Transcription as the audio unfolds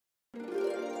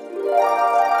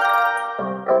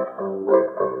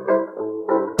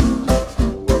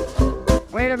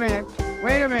Wait a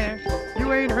minute.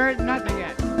 You ain't heard nothing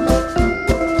yet.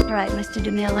 All right, Mr.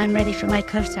 DeMille, I'm ready for my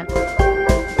close-up.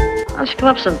 Why don't you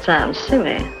come up sometime, see me?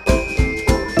 Rated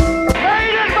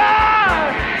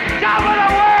bar! Top of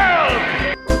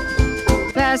the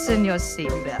world! Fasten your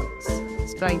seatbelts.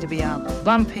 It's going to be a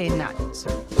bumpy night. The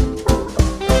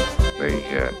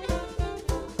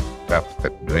stuff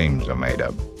that dreams are made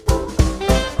of.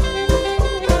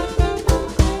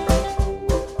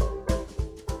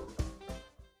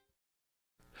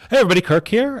 Hey everybody, Kirk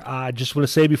here. I just want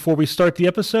to say before we start the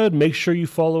episode, make sure you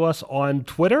follow us on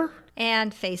Twitter.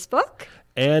 And Facebook.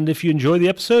 And if you enjoy the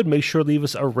episode, make sure to leave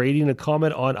us a rating and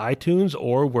comment on iTunes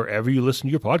or wherever you listen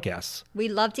to your podcasts. We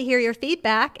love to hear your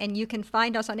feedback, and you can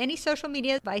find us on any social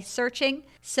media by searching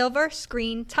Silver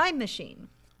Screen Time Machine.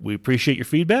 We appreciate your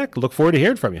feedback. Look forward to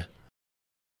hearing from you.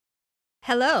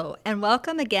 Hello, and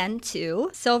welcome again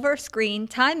to Silver Screen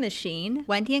Time Machine,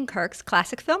 Wendy and Kirk's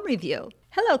Classic Film Review.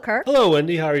 Hello, Kirk. Hello,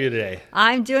 Wendy. How are you today?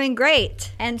 I'm doing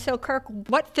great. And so, Kirk,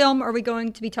 what film are we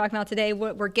going to be talking about today?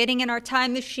 We're getting in our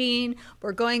time machine.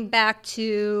 We're going back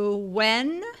to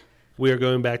when? We are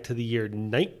going back to the year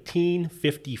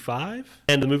 1955.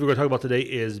 And the movie we're going to talk about today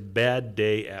is Bad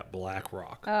Day at Black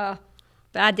Rock.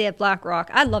 Bad Day at Black Rock.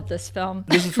 I love this film.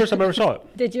 This is the first time I ever saw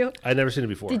it. Did you? I'd never seen it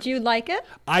before. Did you like it?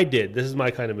 I did. This is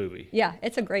my kind of movie. Yeah,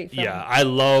 it's a great film. Yeah, I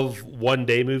love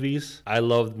one-day movies. I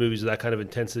love movies of that kind of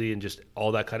intensity and just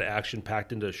all that kind of action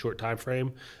packed into a short time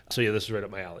frame. So yeah, this is right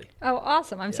up my alley. Oh,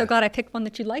 awesome. I'm so glad I picked one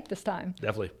that you liked this time.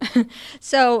 Definitely.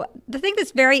 So the thing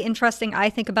that's very interesting, I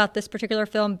think, about this particular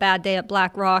film, Bad Day at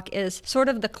Black Rock, is sort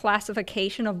of the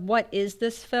classification of what is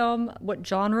this film? What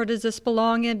genre does this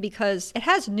belong in? Because it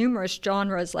has numerous genres.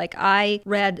 Like I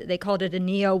read, they called it a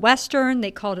neo-Western.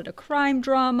 They called it a crime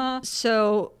drama.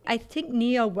 So I think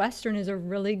neo-Western is a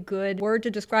really good word to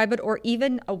describe it, or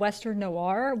even a Western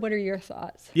noir. What are your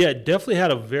thoughts? Yeah, it definitely had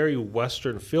a very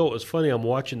Western feel. It was funny, I'm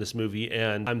watching this movie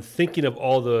and I'm thinking of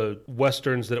all the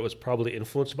Westerns that it was probably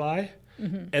influenced by.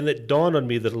 Mm-hmm. And it dawned on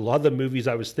me that a lot of the movies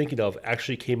I was thinking of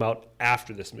actually came out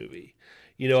after this movie.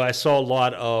 You know, I saw a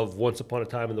lot of Once Upon a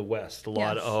Time in the West, a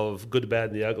lot of Good, the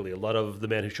Bad, and the Ugly, a lot of The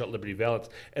Man Who Shot Liberty Valance.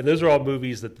 And those are all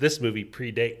movies that this movie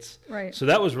predates. Right. So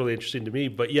that was really interesting to me.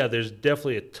 But yeah, there's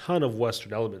definitely a ton of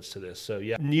Western elements to this. So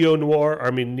yeah,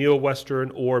 neo-Western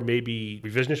or maybe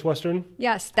revisionist Western.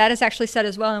 Yes, that is actually said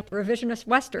as well in revisionist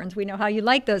Westerns. We know how you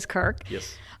like those, Kirk.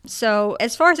 Yes. So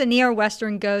as far as a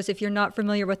neo-Western goes, if you're not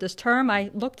familiar with this term, I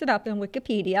looked it up in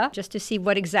Wikipedia just to see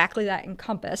what exactly that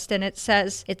encompassed. And it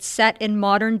says it's set in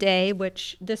modern day,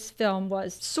 which this film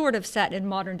was sort of set in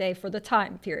modern day for the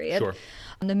time period. Sure.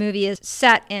 The movie is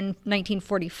set in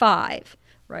 1945,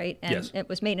 right? And yes. It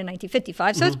was made in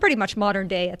 1955, so it's pretty much modern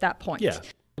day at that point. Yeah.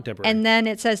 And then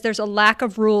it says there's a lack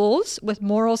of rules, with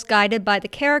morals guided by the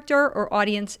character or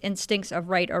audience instincts of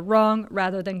right or wrong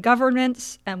rather than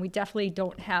governance. And we definitely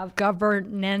don't have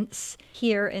governance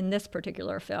here in this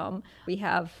particular film. We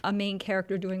have a main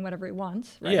character doing whatever he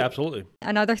wants. Right? Yeah, absolutely.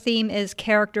 Another theme is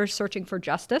characters searching for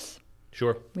justice.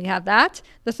 Sure. We have that.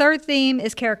 The third theme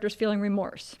is characters feeling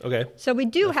remorse. Okay. So we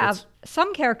do have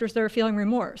some characters that are feeling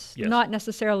remorse. Yes. Not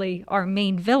necessarily our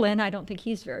main villain. I don't think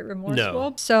he's very remorseful.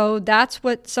 No. So that's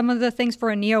what some of the things for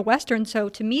a neo-Western. So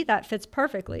to me, that fits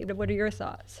perfectly. What are your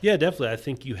thoughts? Yeah, definitely. I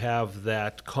think you have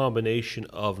that combination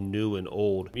of new and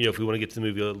old. You know, if we want to get to the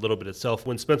movie a little bit itself,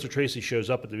 when Spencer Tracy shows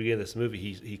up at the beginning of this movie,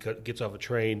 he gets off a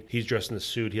train, he's dressed in a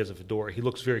suit, he has a fedora. He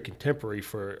looks very contemporary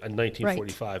for a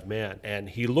 1945 man. And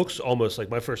he looks almost like,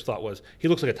 my first thought was, he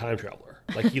looks like a time traveler.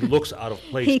 Like he looks out of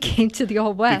place. He came to the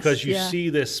Old West. Because you see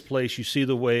this place, you see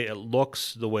the way it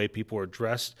looks, the way people are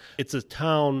dressed. It's a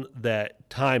town that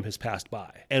time has passed by.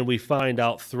 And we find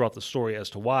out throughout the story as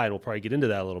to why, and we'll probably get into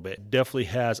that a little bit. Definitely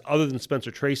has, other than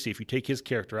Spencer Tracy, if you take his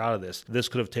character out of this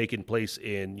could have taken place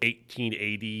in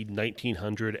 1880,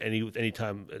 1900, any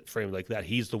time frame like that.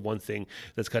 He's the one thing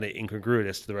that's kind of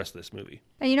incongruous to the rest of this movie.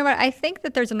 And you know what? I think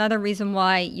that there's another reason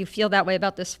why you feel that way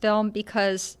about this film,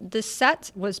 because the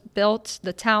set was built,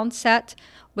 the town set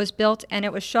was built, and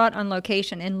it was shot on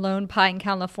location in Lone Pine,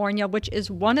 California, which is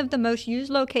one of the most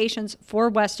used locations for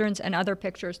Westerns and other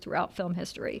pictures throughout film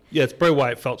history. Yeah, it's probably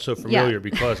why it felt so familiar,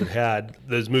 because it had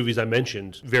those movies I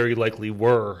mentioned very likely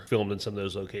were filmed in some of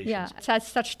those locations. Yeah, it has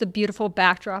such the beautiful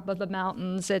backdrop of the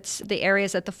mountains. It's the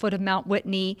areas at the foot of Mount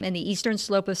Whitney and the eastern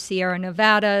slope of Sierra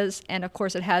Nevadas. And of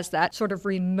course, it has that sort of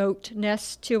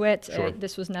remoteness to it. Sure.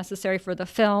 This was necessary for the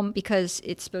film because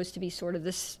it's supposed to be sort of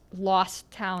this lost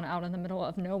town out in the middle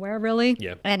of nowhere, really.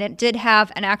 Yeah. And it did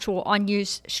have an actual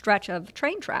unused stretch of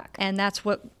train track. And that's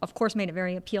what, of course, made it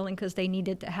very appealing, because they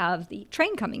needed to have the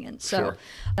train coming in. So Sure.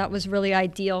 that was really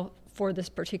ideal for this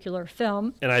particular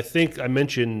film. And I think I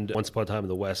mentioned Once Upon a Time in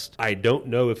the West. I don't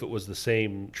know if it was the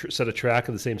same set of track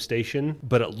and the same station,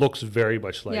 but it looks very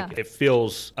much like it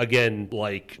feels, again,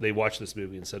 like they watched this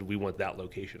movie and said, we want that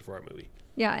location for our movie.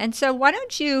 Yeah, and so why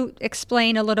don't you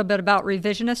explain a little bit about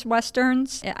revisionist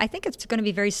Westerns? I think it's going to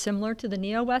be very similar to the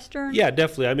neo-Western. Yeah,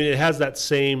 definitely. I mean, it has that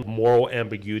same moral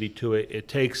ambiguity to it. It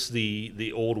takes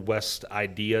the Old West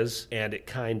ideas and it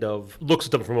kind of looks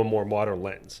at them from a more modern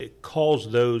lens. It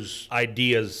calls those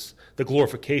ideas, the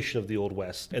glorification of the Old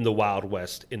West and the Wild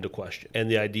West, into question. And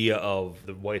the idea of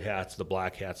the white hats, the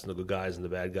black hats, and the good guys and the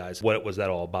bad guys, what was that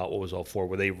all about? What was it all for?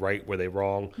 Were they right? Were they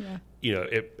wrong? Yeah. You know,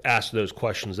 it asks those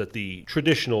questions that the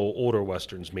traditional older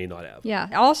Westerns may not have. Yeah.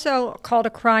 Also called a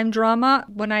crime drama.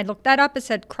 When I looked that up, it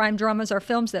said crime dramas are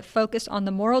films that focus on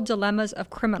the moral dilemmas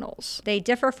of criminals. They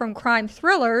differ from crime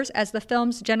thrillers as the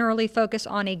films generally focus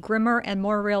on a grimmer and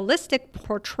more realistic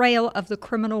portrayal of the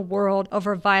criminal world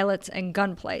over violence and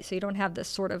gunplay. So you don't have this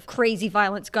sort of crazy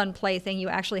violence gunplay thing. You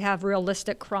actually have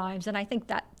realistic crimes. And I think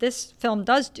that this film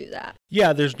does do that.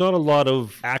 Yeah, there's not a lot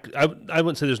of I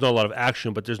wouldn't say there's not a lot of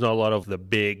action, but there's not a lot of the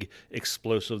big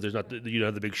explosive. There's not the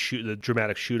big the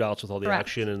dramatic shootouts with all the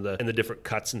action and the different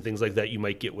cuts and things like that you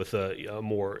might get with a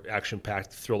more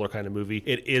action-packed thriller kind of movie.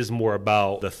 It is more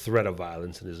about the threat of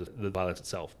violence and is the violence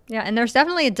itself. Yeah, and there's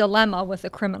definitely a dilemma with the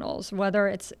criminals. Whether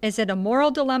is it a moral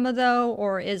dilemma though,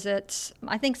 or is it?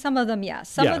 I think some of them, yes.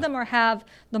 Some of them have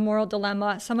the moral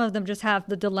dilemma. Some of them just have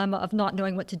the dilemma of not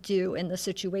knowing what to do in the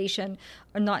situation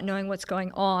or not knowing what's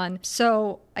going on.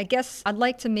 So I guess I'd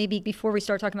like to maybe, before we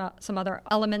start talking about some other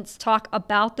elements, talk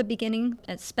about the beginning.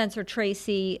 And Spencer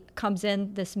Tracy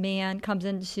this man comes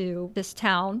into this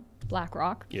town, Black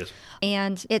Rock. Yes.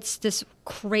 And it's this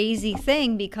crazy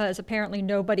thing because apparently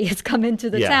nobody has come into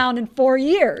the town in 4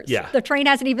 years. Yeah. The train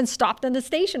hasn't even stopped in the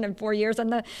station in 4 years,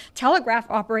 and the telegraph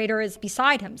operator is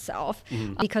beside himself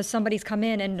because somebody's come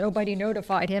in and nobody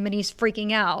notified him, and he's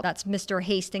freaking out. That's Mr.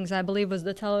 Hastings, I believe, was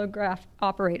the telegraph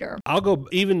operator. I'll go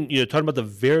even, talking about the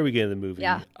very beginning of the movie.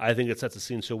 Yeah. I think it sets the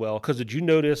scene so well. Because did you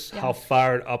notice how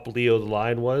fired up Leo the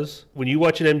Lion was? When you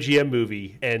watch an MGM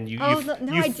movie and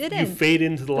I didn't. You fade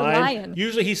into the lion.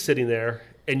 Usually he's sitting there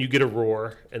and you get a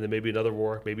roar and then maybe another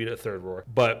roar, maybe a third roar.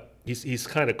 But he's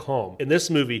kind of calm. In this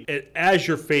movie, as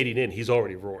you're fading in, he's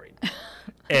already roaring.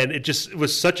 And it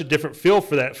was such a different feel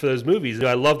for those movies.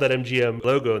 I love that MGM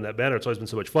logo and that banner. It's always been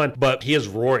so much fun. But he is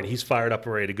roaring. He's fired up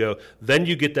and ready to go. Then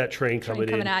you get that train coming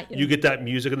in. At you. You get that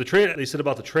music. And the train, they said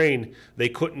about the train, they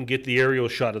couldn't get the aerial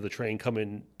shot of the train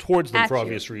coming towards them for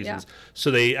obvious reasons. Yeah.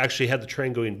 So they actually had the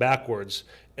train going backwards,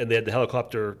 and they had the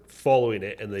helicopter following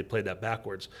it, and they played that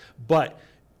backwards. But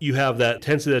you have that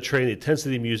intensity of the train, the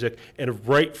intensity of the music, and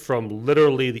right from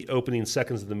literally the opening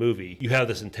seconds of the movie, you have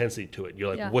this intensity to it.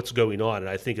 You're like, what's going on? And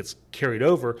I think it's carried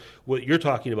over what you're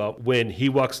talking about. When he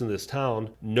walks into this town,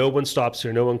 no one stops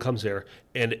here, no one comes here,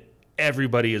 and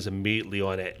everybody is immediately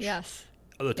on edge. Yes.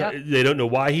 They don't know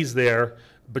why he's there,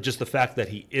 but just the fact that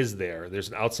he is there, there's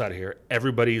an outsider here,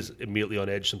 everybody's immediately on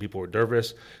edge. Some people are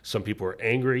nervous, some people are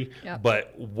angry,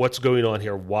 but what's going on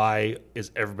here? Why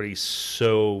is everybody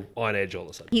so on edge all of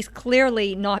a sudden? He's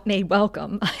clearly not made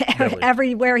welcome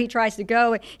everywhere he tries to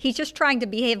go. He's just trying to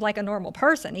behave like a normal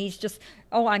person. He's just,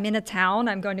 I'm in a town,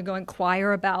 I'm going to go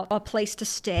inquire about a place to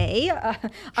stay,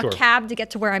 a cab to get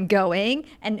to where I'm going,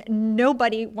 and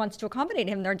nobody wants to accommodate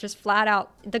him. They're just flat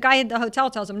out, the guy at the hotel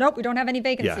tells him, nope, we don't have any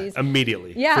vacancies. Yeah,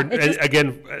 immediately. Yeah.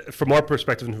 Again, from our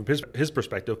perspective and from his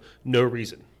perspective, no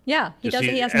reason. Yeah, he has no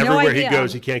idea. Everywhere he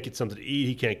goes, he can't get something to eat,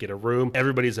 he can't get a room.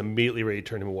 Everybody's immediately ready to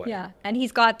turn him away. Yeah, and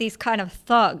he's got these kind of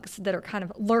thugs that are kind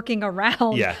of lurking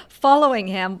around, following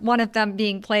him, one of them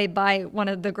being played by one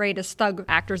of the greatest thug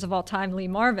actors of all time, Lee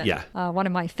Marvin. Yeah. One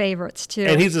of my favorites, too.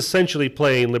 And he's essentially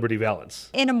playing Liberty Valance.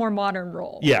 In a more modern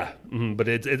role. Yeah, but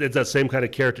it's that same kind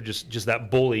of character, just that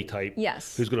bully type.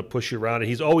 Yes. Who's going to push you around, and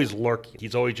he's always lurking.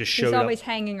 He's always just showing up. He's always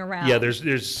hanging around. Yeah,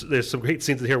 there's some great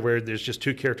scenes here where there's just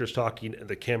two characters talking, and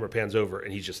the camera pans over,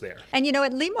 and he's just there. And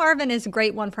Lee Marvin is a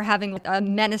great one for having a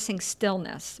menacing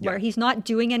stillness, where he's not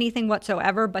doing anything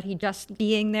whatsoever, but he just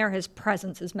being there, his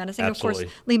presence is menacing. Absolutely. Of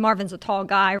course, Lee Marvin's a tall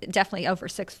guy, definitely over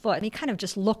 6 foot, and he kind of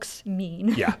just looks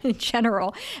mean in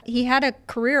general. He had a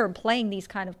career playing these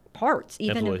kind of parts,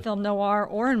 even in film noir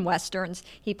or in westerns.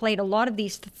 He played a lot of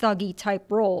these thuggy type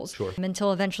roles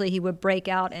until eventually he would break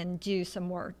out and do some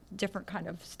more different kind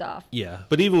of stuff. Yeah,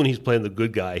 but even when he's playing the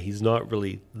good guy, he's not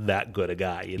really that good a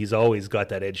guy. He's always got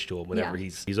that edge to him whenever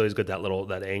he's always got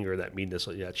that anger, that meanness,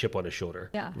 chip on his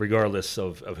shoulder, regardless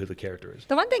of who the character is.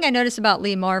 The one thing I noticed about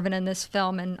Lee Marvin in this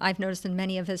film, and I've noticed in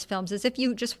many of his films, is if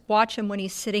you just watch him when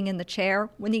he's sitting in the chair,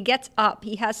 when he gets up,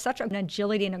 he has such an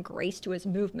agility and a grace to his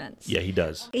movements. Yeah, he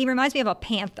does. He reminds me of a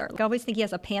panther. I always think he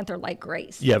has a panther-like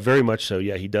grace. Yeah, very much so.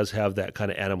 Yeah, he does have that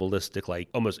kind of animalistic, like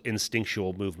almost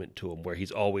instinctual movement to him where he's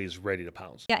always ready to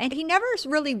pounce. Yeah, and he never is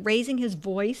really raising his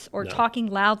voice or talking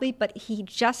loudly, but he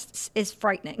just is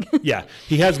frightening. Yeah,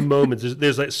 he has moments.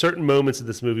 There's like certain moments in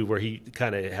this movie where he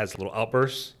kind of has little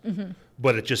outbursts,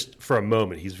 but it just for a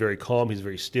moment. He's very calm. He's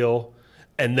very still.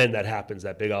 And then that happens,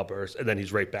 that big outburst, and then he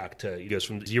goes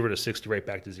from 0 to 60 right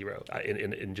back to 0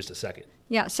 in just a second.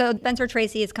 Yeah, so Spencer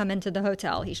Tracy has come into the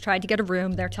hotel. He's tried to get a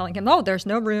room. They're telling him, oh, there's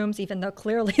no rooms, even though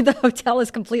clearly the hotel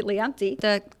is completely empty.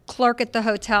 The clerk at the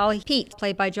hotel, Pete,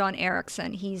 played by John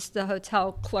Erickson, he's the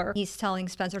hotel clerk. He's telling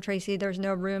Spencer Tracy there's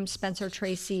no room. Spencer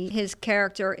Tracy, his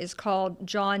character is called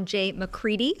John J.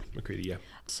 McCready. McCready, yeah.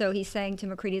 So he's saying to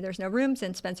McCready, there's no rooms,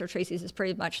 and Spencer Tracy's is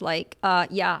pretty much like,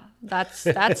 yeah, that's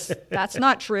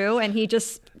not true. And he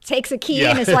just takes a key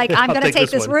and is like, I'm going to take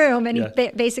this room. And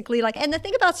he basically like, and the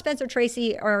thing about Spencer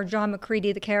Tracy or John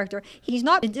McCready, the character, he's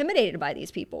not intimidated by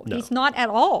these people. No. He's not at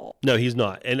all. No, he's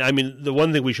not. And I mean, the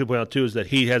one thing we should point out too is that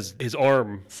he has his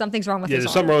arm. Something's wrong with his arm.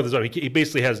 There's something wrong with his arm. He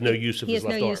basically has no use of his left arm.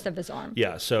 He has no use of his arm.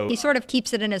 Yeah, so. He sort of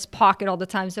keeps it in his pocket all the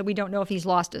time, so we don't know if he's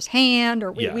lost his hand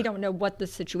or we don't know what the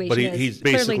situation is. But he's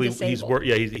basically,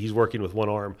 he's working with one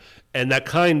arm. And that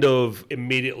kind of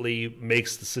immediately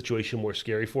makes the situation more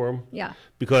scary for him. Yeah.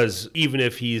 Because even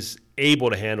if he's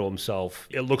able to handle himself,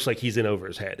 it looks like he's in over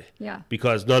his head. Yeah.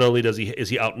 Because not only is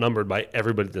he outnumbered by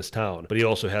everybody in this town, but he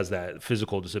also has that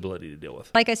physical disability to deal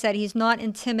with. Like I said, he's not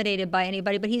intimidated by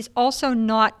anybody, but he's also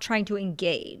not trying to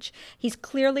engage. He's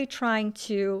clearly trying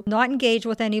to not engage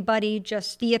with anybody,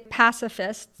 just be a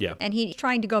pacifist. Yeah. And he's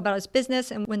trying to go about his business.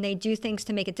 And when they do things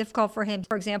to make it difficult for him,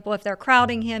 for example, if they're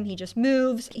crowding him, he just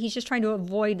moves. He's just trying to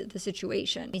avoid the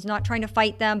situation. He's not trying to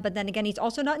fight them, but then again, he's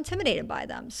also not intimidated by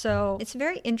them. So it's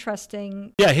very interesting.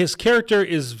 Yeah, his character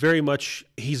is very much,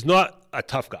 he's not a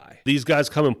tough guy. These guys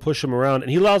come and push him around, and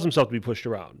he allows himself to be pushed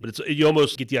around. But you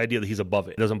almost get the idea that he's above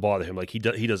it. It doesn't bother him. Like he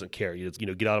doesn't care.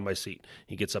 Get out of my seat.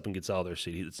 He gets up and gets out of their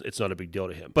seat. It's not a big deal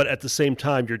to him. But at the same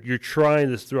time, you're trying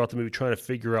this throughout the movie, trying to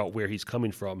figure out where he's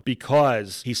coming from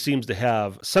because he seems to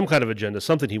have some kind of agenda,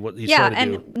 something he's trying to do. Yeah,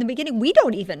 and in the beginning, we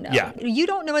don't even know. Yeah. You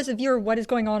don't know as a viewer what is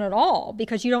going on at all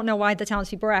because you don't know why the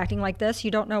townspeople are acting like this.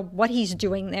 You don't know what he's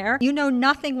doing there. You know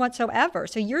nothing whatsoever.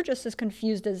 So you're just as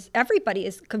confused as everybody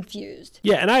is confused.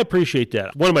 Yeah, and I appreciate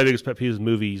that. One of my biggest pet peeves in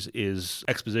movies is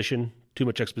exposition. Too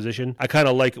much exposition. I kind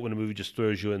of like it when a movie just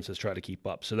throws you in and says try to keep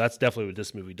up. So that's definitely what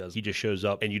this movie does. He just shows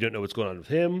up and you don't know what's going on with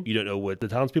him. You don't know what the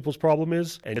townspeople's problem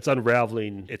is. And it's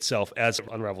unraveling itself as it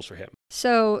unravels for him.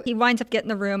 So he winds up getting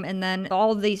the room, and then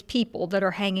all of these people that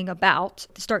are hanging about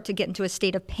start to get into a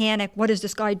state of panic. What is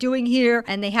this guy doing here?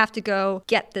 And they have to go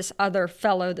get this other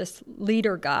fellow, this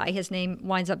leader guy. His name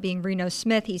winds up being Reno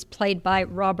Smith. He's played by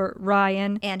Robert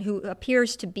Ryan, and who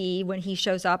appears to be, when he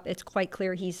shows up, it's quite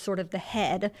clear he's sort of the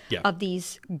head of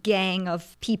these gang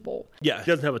of people. Yeah,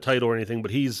 he doesn't have a title or anything,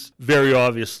 but he's very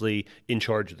obviously in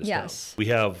charge of this town. We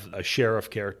have a sheriff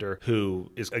character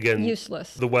who is, again,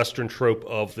 useless. The Western trope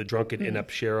of the drunken,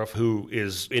 inept sheriff who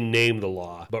is in name the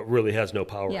law, but really has no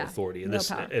power or authority. And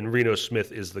and Reno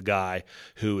Smith is the guy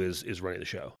who is running the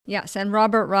show. Yes, and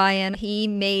Robert Ryan, he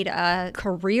made a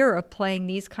career of playing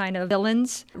these kind of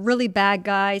villains, really bad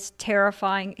guys,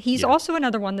 terrifying. He's also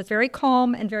another one that's very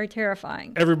calm and very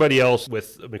terrifying. Everybody else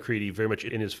with McCready very much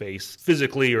in his face,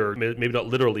 physically or maybe not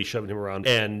literally shoving him around.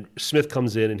 And Smith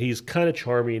comes in and he's kind of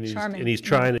charming. And he's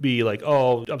trying to be like,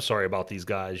 oh, I'm sorry about these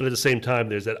guys. But at the same time,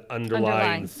 there's that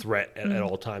underlying threat at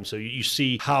all times. So you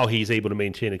see how he's able to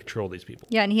maintain and control these people.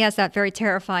 Yeah, and he has that very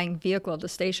terrifying vehicle, the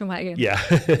station wagon. Yeah.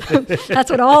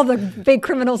 That's what all the big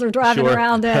criminals are driving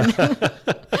around in.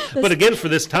 But again, for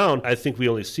this town, I think we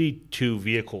only see 2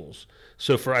 vehicles.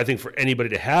 So I think for anybody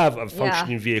to have a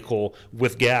functioning vehicle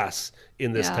with gas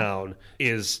in this town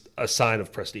is a sign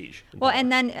of prestige. Well,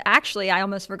 and then actually, I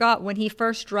almost forgot, when he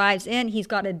first drives in, he's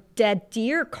got a dead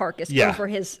deer carcass over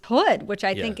his hood, which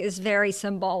I think is very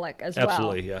symbolic as well.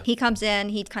 Absolutely, yeah. He comes in,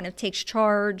 he kind of takes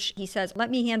charge. He says, let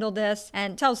me handle this,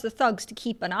 and tells the thugs to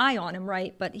keep an eye on him,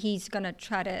 right? But he's going to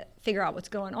try to figure out what's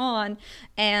going on.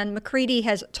 And McCready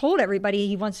has told everybody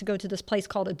he wants to go to this place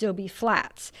called Adobe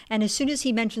Flats. And as soon as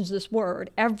he mentions this word,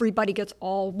 everybody gets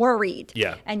all worried.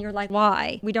 Yeah. And you're like,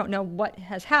 why? We don't know what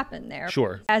has happened there.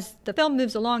 Sure. As the film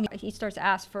moves along, he starts to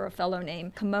ask for a fellow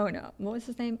named Kimono. What was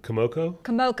his name? Komoko?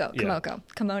 Komoko. Yeah. Komoko.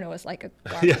 Kimono is like a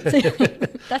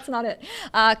garment. That's not it.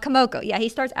 Komoko. Yeah, he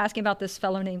starts asking about this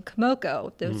fellow named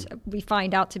Komoko. We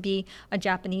find out to be a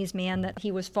Japanese man that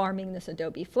he was farming this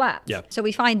Adobe Flats. Yeah. So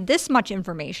we find this much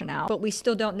information out, but we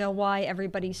still don't know why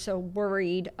everybody's so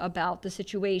worried about the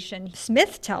situation.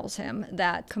 Smith tells him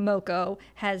that Komoko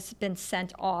has been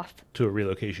sent off To a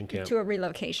relocation camp.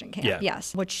 Yeah.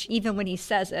 Yes. Which even when he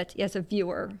says it as a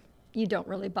viewer, you don't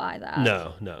really buy that.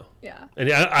 No. Yeah.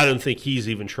 And I don't think he's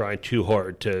even trying too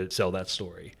hard to sell that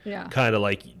story. Yeah. Kind of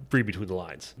like read between the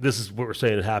lines. This is what we're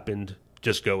saying it happened.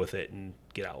 Just go with it and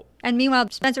get out. And meanwhile,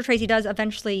 Spencer Tracy does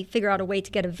eventually figure out a way to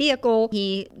get a vehicle.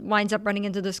 He winds up running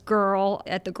into this girl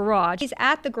at the garage. He's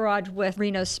at the garage with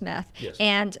Reno Smith. Yes.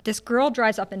 And this girl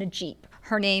drives up in a Jeep.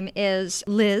 Her name is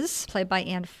Liz, played by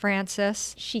Anne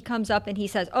Francis. She comes up and he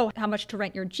says, "Oh, how much to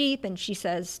rent your Jeep?" And she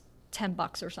says,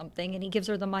 $10 or something, and he gives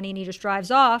her the money and he just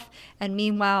drives off. And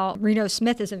meanwhile, Reno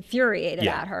Smith is infuriated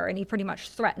at her, and he pretty much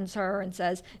threatens her and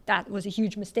says, "That was a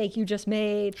huge mistake you just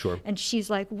made." Sure. And she's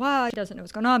like, "What?" She doesn't know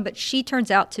what's going on, but she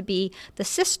turns out to be the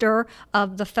sister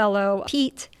of the fellow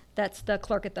Pete that's the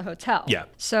clerk at the hotel. Yeah.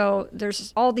 So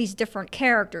there's all these different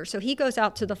characters. So he goes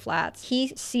out to the flats.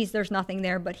 He sees there's nothing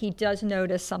there, but he does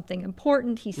notice something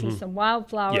important. He sees some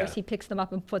wildflowers. Yeah. He picks them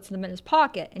up and puts them in his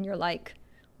pocket. And you're like,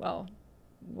 well,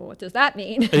 what does that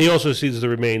mean? And he also sees the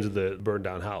remains of the burned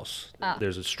down house.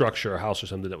 There's a structure, a house or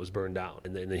something that was burned down.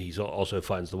 And then he also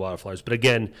finds the wildflowers. But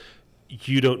again,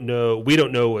 we don't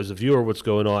know as a viewer what's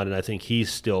going on. And I think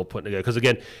he's still putting together. Because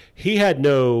again, he had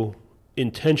no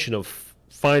intention of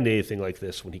finding anything like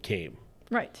this when he came.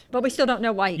 Right. But we still don't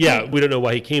know why he Yeah, came. we don't know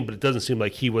why he came, but it doesn't seem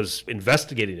like he was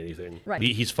investigating anything. Right.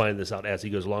 He's finding this out as he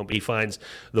goes along. But he finds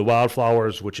the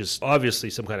wildflowers, which is obviously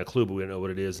some kind of clue, but we don't know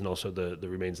what it is, and also the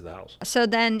remains of the house. So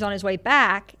then on his way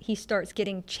back, he starts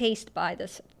getting chased by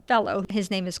this fellow. His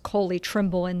name is Coley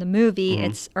Trimble in the movie.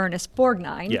 It's Ernest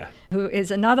Borgnine, Yeah. who is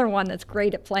another one that's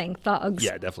great at playing thugs.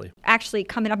 Yeah, definitely. Actually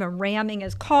coming up and ramming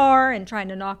his car and trying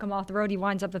to knock him off the road. He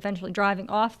winds up eventually driving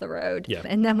off the road. Yeah.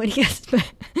 And then when he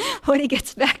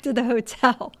gets back to the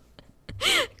hotel,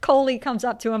 Coley comes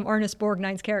up to him, Ernest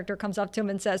Borgnine's character comes up to him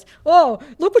and says, "Oh,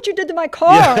 look what you did to my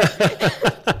car.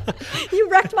 You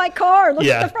wrecked my car. Look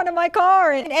at the front of my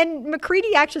car." And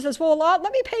McCready actually says, "Well, let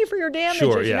me pay for your damages."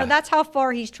 Sure, You yeah. know, that's how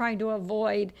far he's trying to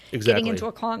avoid Exactly. getting into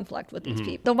a conflict with these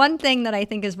people. The one thing that I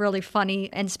think is really funny,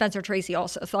 and Spencer Tracy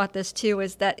also thought this too,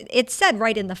 is that it's said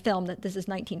right in the film that this is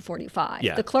 1945.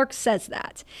 Yeah. The clerk says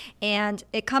that. And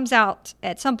it comes out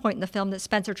at some point in the film that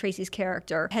Spencer Tracy's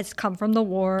character has come from the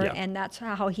war, Yeah. and that's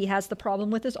how he has the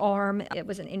problem with his arm. It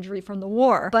was an injury from the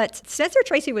war. But Spencer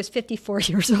Tracy was 54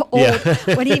 years old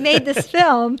when he made this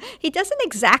film. He doesn't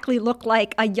exactly look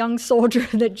like a young soldier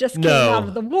that just came out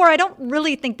of the war. I don't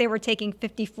really think they were taking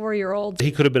 54-year-olds.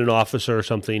 He could have been an officer or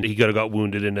something. He could have got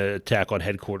wounded in an attack on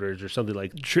headquarters or something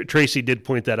like. Tracy did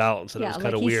point that out and said it was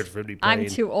kind of weird for him to be playing. I'm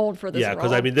too old for this Yeah,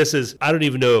 because role. I mean, I don't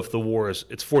even know if the war is,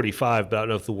 it's 45, but I don't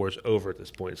know if the war is over at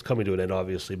this point. It's coming to an end,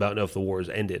 obviously, but I don't know if the war is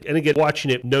ended. And again,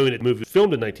 watching it, knowing it movie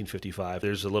filmed in 1955,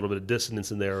 there's a little bit of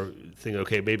dissonance in there, thinking,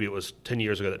 okay, maybe it was 10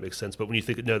 years ago, that makes sense. But when you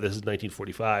think, no, this is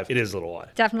 1945, it is a little odd.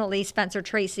 Definitely Spencer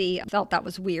Tracy felt that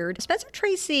was weird. Spencer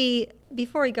Tracy,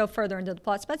 before we go further into the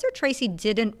plot, Spencer Tracy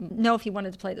didn't know if he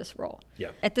wanted to play this role. Yeah.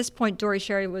 At this point, Dory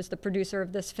Sherry was the producer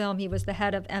of this film. He was the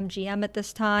head of MGM at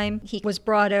this time. He was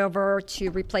brought over to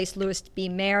replace Louis B.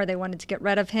 Mayer. They wanted to get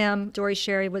rid of him. Dory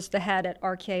Sherry was the head at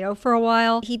RKO for a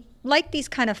while. He liked these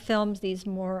kind of films, these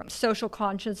more social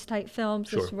conscience type films.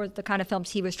 Sure. This was the kind of films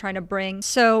he was trying to bring.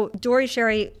 So Dory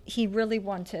Sherry, he really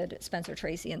wanted Spencer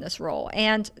Tracy in this role.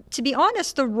 And to be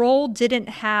honest, the role didn't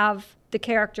have the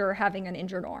character having an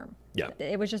injured arm. Yeah.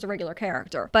 It was just a regular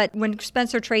character. But when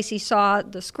Spencer Tracy saw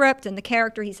the script and the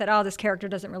character, he said, "Oh, this character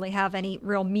doesn't really have any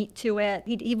real meat to it."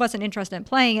 He wasn't interested in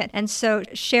playing it. And so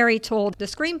Sherry told the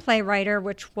screenplay writer,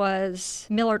 which was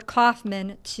Millard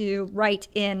Kaufman, to write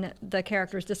in the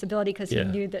character's disability because he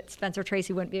knew that Spencer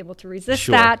Tracy wouldn't be able to resist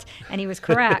that. And he was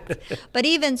correct. But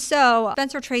even so,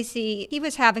 Spencer Tracy, he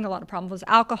was having a lot of problems with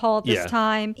alcohol at this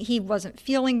time. He wasn't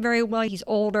feeling very well. He's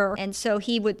older. And so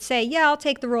he would say, "Yeah, I'll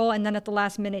take the role." And then at the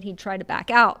last minute, he'd try to back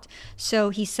out.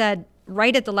 So he said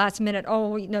right at the last minute,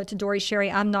 to Dory Sherry,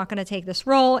 "I'm not going to take this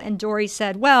role." And Dory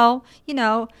said, "Well,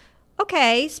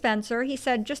 okay, Spencer." He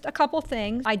said, "Just a couple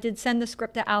things. I did send the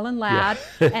script to Alan Ladd,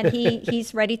 and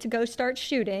he's ready to go start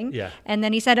shooting." Yeah. And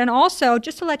then he said, "And also,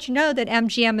 just to let you know that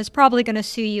MGM is probably going to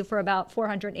sue you for about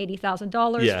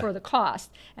 $480,000 for the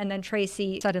cost." And then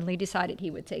Tracy suddenly decided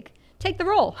he would take the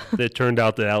role. It turned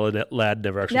out that Alan Ladd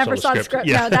never actually saw the script.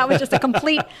 Yeah. No, that was just a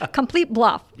complete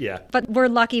bluff. Yeah. But we're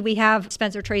lucky we have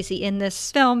Spencer Tracy in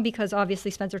this film because obviously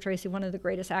Spencer Tracy, one of the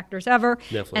greatest actors ever,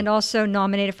 Definitely. and also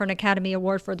nominated for an Academy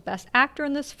Award for the Best Actor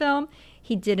in this film.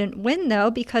 He didn't win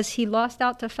though because he lost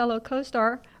out to fellow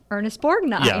co-star Ernest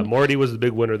Borgnine. Yeah, Marty was the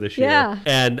big winner this year. Yeah.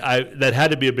 And that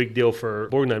had to be a big deal for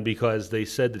Borgnine because they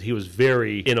said that he was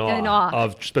very in awe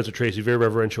of Spencer Tracy, very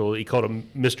reverential. He called him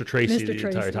Mr. Tracy the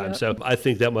entire time. Yep. So I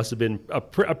think that must have been a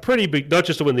pretty big, not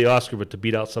just to win the Oscar, but to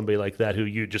beat out somebody like that who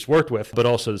you just worked with, but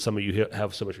also somebody you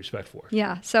have so much respect for.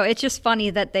 Yeah, so it's just funny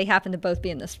that they happen to both be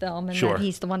in this film and that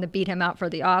he's the one that beat him out for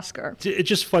the Oscar. It's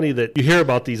just funny that you hear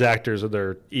about these actors and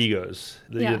their egos,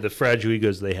 the fragile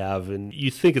egos they have, and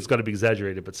you think it's got to be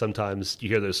exaggerated, but sometimes you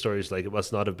hear those stories like it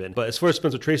must not have been. But as far as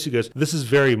Spencer Tracy goes, this is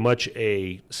very much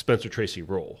a Spencer Tracy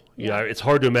role. You know, it's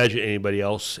hard to imagine anybody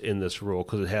else in this role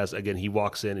because it has, again, he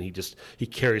walks in and he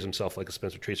carries himself like a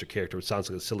Spencer Tracy character. It sounds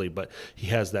like it's silly, but he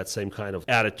has that same kind of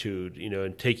attitude, you know,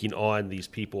 and taking on these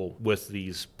people with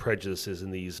these prejudices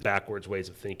and these backwards ways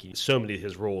of thinking. So many of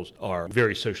his roles are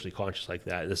very socially conscious like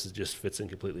that. And this just fits in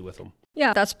completely with him.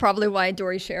 Yeah, that's probably why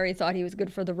Dory Sherry thought he was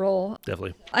good for the role.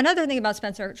 Definitely. Another thing about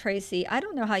Spencer Tracy, I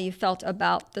don't know how you felt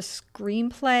about the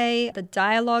screenplay, the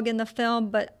dialogue in the film,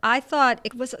 but I thought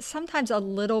it was sometimes a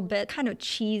little bit kind of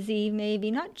cheesy,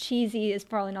 maybe. Not cheesy is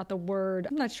probably not the word.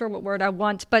 I'm not sure what word I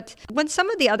want, but when some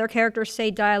of the other characters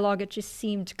say dialogue, it just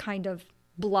seemed kind of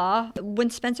blah. When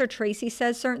Spencer Tracy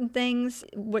says certain things,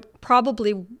 what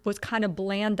probably was kind of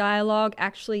bland dialogue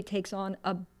actually takes on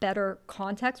a better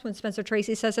context when Spencer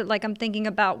Tracy says it. Like I'm thinking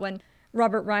about when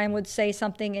Robert Ryan would say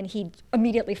something and he'd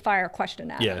immediately fire a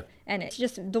question at him. And it's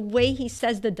just the way he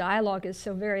says the dialogue is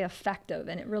so very effective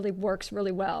and it really works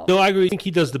really well. No, I agree. I think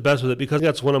he does the best with it because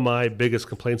that's one of my biggest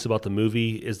complaints about the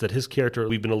movie is that his character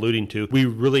we've been alluding to, we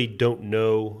really don't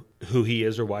know who he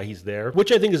is or why he's there,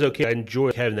 which I think is okay. I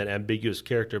enjoy having that ambiguous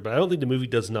character, but I don't think the movie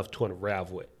does enough to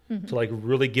unravel it. To like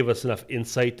really give us enough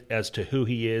insight as to who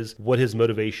he is, what his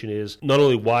motivation is, not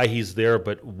only why he's there,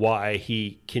 but why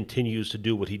he continues to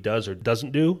do what he does or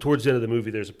doesn't do. Towards the end of the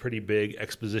movie, there's a pretty big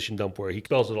exposition dump where he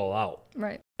spells it all out.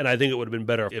 Right. And I think it would have been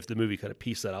better if the movie kind of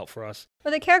pieced that out for us.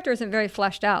 But the character isn't very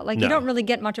fleshed out. Like, you don't really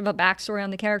get much of a backstory on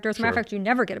the character. As a matter of fact, you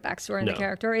never get a backstory on the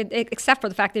character, except for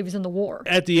the fact that he was in the war.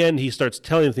 At the end, he starts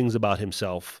telling things about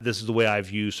himself. This is the way I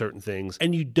view certain things.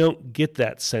 And you don't get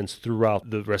that sense throughout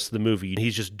the rest of the movie.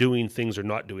 He's just doing things or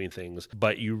not doing things,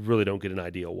 but you really don't get an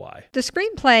idea why. The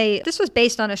screenplay, this was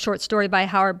based on a short story by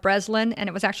Howard Breslin, and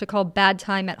it was actually called Bad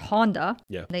Time at Honda.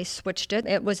 Yeah. They switched it.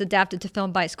 It was adapted to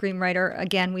film by a screenwriter.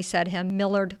 Again, we said him,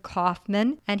 Millard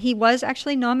Kaufman. And he was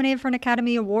actually nominated for an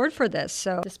Academy Award for this.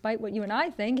 So despite what you and I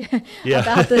think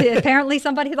about apparently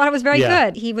somebody thought it was very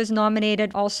good. He was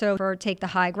nominated also for Take the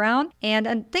High Ground. And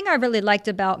a thing I really liked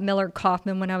about Millard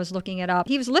Kaufman when I was looking it up,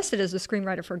 he was listed as the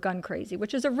screenwriter for Gun Crazy,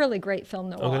 which is a really great film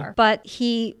noir. Okay. But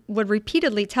he would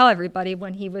repeatedly tell everybody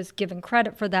when he was given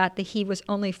credit for that he was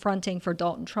only fronting for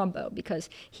Dalton Trumbo because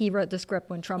he wrote the script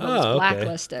when Trumbo was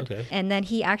blacklisted. Okay. And then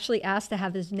he actually asked to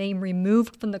have his name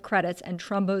removed from the credits and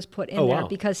Trumbo's put in there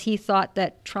because he thought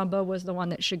that Trumbo was the one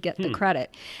that should get the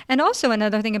credit. And also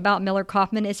another thing about Millard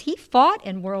Kaufman is he fought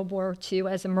in World War II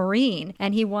as a Marine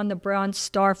and he won the Bronze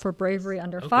Star for bravery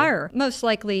under fire. Most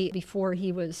likely before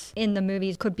he was in the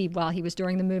movies, could be while he was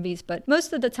during the movies, but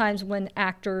most of the times when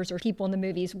actors or people in the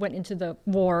movies went into the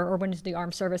war or went into the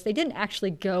armed service, they didn't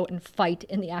actually go and fight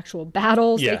in the actual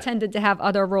battles. They tended to have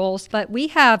other roles. But we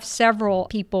have several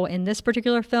people in this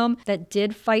particular film that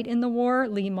did fight in the war.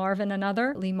 Lee Marvin,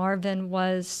 another. Lee Marvin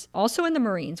was also in the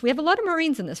Marines. We have a lot of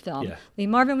Marines in this film. Yeah. Lee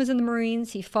Marvin was in the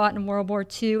Marines. He fought in World War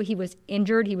II. He was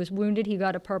injured. He was wounded. He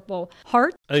got a Purple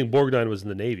Heart. I think Borgnine was in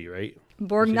the Navy, right?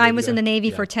 Borgnine was in the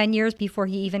Navy for 10 years before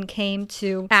he even came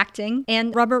to acting.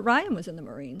 And Robert Ryan was in the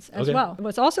Marines as well. He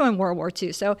was also in World War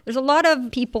II. So there's a lot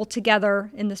of people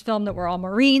together in this film that were all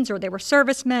Marines or they were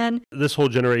servicemen. This whole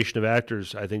generation of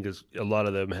actors, I think, is a lot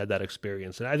of them had that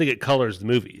experience. And I think it colors the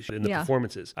movies and the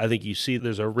performances. I think you see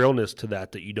there's a realness to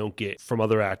that you don't get from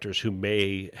other actors who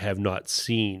may have not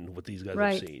seen what these guys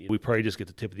have seen. We probably just get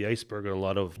the tip of the iceberg on a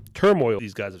lot of turmoil.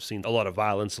 These guys have seen a lot of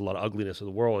violence, a lot of ugliness of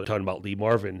the world. Talking about Lee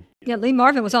Marvin. Yeah, Lee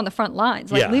Marvin was on the front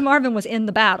lines. Lee Marvin was in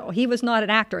the battle. He was not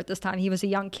an actor at this time. He was a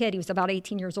young kid. He was about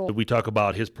 18 years old. We talk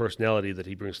about his personality that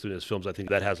he brings through his films. I think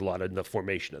that has a lot in the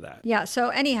formation of that. Yeah, so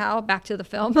anyhow, back to the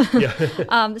film.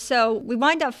 So we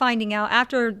wind up finding out,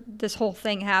 after this whole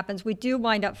thing happens, we do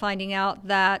wind up finding out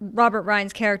that Robert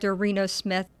Ryan's character, Reno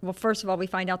Smith, well, first of all, we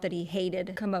find out that he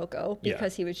hated Komoko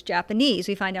because he was Japanese.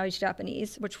 We find out he's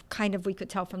Japanese, which kind of we could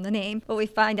tell from the name. But we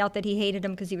find out that he hated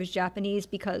him because he was Japanese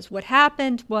because what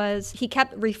happened was He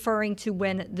kept referring to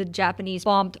when the Japanese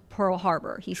bombed Pearl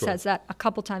Harbor. He says that a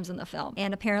couple times in the film.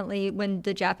 And apparently when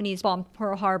the Japanese bombed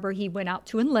Pearl Harbor, he went out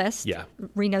to enlist. Yeah.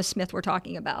 Reno Smith we're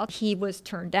talking about. He was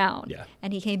turned down. Yeah.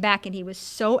 And he came back and he was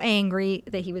so angry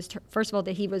that he was, first of all,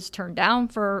 that he was turned down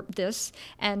for this.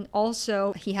 And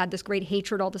also he had this great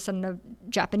hatred all of a sudden of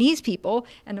Japanese people.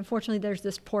 And unfortunately there's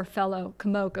this poor fellow,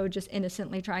 Komoko, just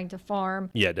innocently trying to farm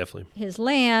Yeah, definitely. his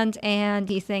land. And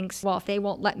he thinks, well, if they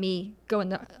won't let me go in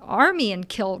the army and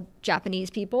kill Japanese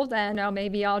people, then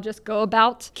maybe I'll just go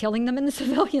about killing them in the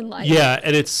civilian life. Yeah,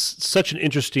 and it's such an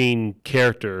interesting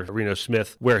character, Reno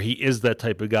Smith, where he is that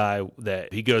type of guy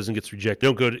that he goes and gets rejected.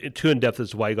 Don't go too in depth as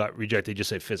to why he got rejected. Just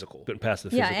say physical. Couldn't pass the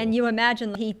physical. Yeah, and you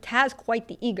imagine he has quite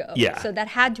the ego. Yeah. So that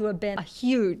had to have been a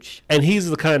huge. And he's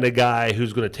the kind of guy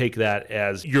who's going to take that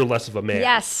as you're less of a man.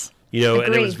 Yes. You know, and it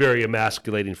Agreed. was very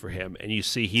emasculating for him. And you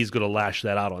see he's going to lash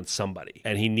that out on somebody.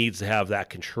 And he needs to have that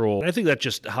control. And I think that's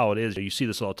just how it is. You see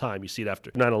this all the time. You see it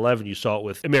after 9/11. You saw it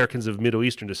with Americans of Middle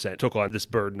Eastern descent took on this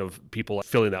burden of people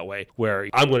feeling that way, where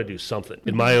I'm going to do something.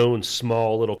 In my own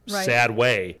small, little, Right. sad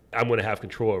way, I'm going to have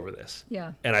control over this.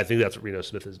 Yeah. And I think that's what Reno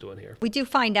Smith is doing here. We do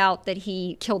find out that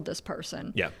he killed this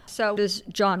person. Yeah. So does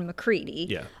John McCready.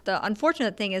 Yeah. The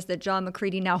unfortunate thing is that John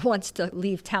McCready now wants to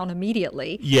leave town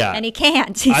immediately. Yeah. And he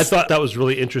can't. I thought that was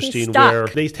really interesting stuck. where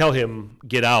they tell him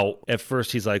get out. At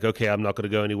first he's like, okay, I'm not going to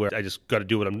go anywhere. I just got to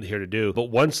do what I'm here to do. But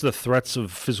once the threats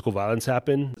of physical violence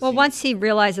happen. Well, once he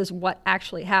realizes what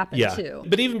actually happened, Yeah. too.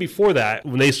 But even before that,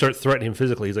 when they start threatening him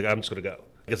physically, he's like, I'm just going to go.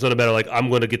 It's not a matter like, I'm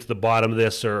going to get to the bottom of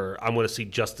this or I'm going to see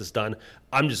justice done.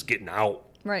 I'm just getting out.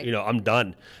 Right. You know, I'm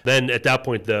done. Then at that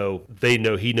point, though, they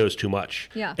know he knows too much.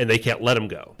 Yeah. And they can't let him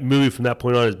go. The movie from that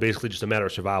point on is basically just a matter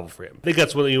of survival for him. I think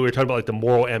that's when we were talking about like the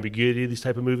moral ambiguity of these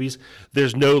type of movies.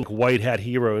 There's no white hat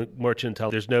hero marching in town.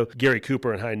 There's no Gary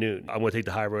Cooper in High Noon. I want to take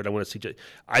the high road. I want to see.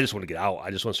 I just want to get out. I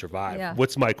just want to survive. Yeah.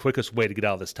 What's my quickest way to get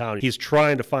out of this town? He's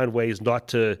trying to find ways not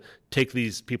to take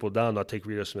these people down, not take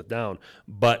Reno Smith down,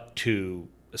 but to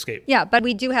escape. Yeah, but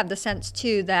we do have the sense,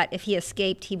 too, that if he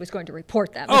escaped, he was going to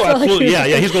report them. Oh, So, like, absolutely. Yeah.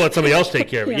 He's going to let somebody else take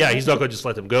care of it. Yeah. Yeah, he's not going to just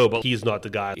let them go, but he's not the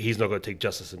guy. He's not going to take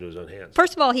justice into his own hands.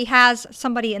 First of all, he has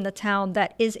somebody in the town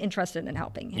that is interested in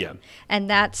helping him. Yeah. And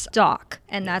that's Doc,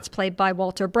 and that's played by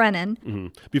Walter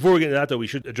Brennan. Before we get into that, though, we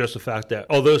should address the fact that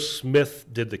although Smith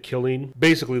did the killing,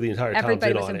 basically the entire town's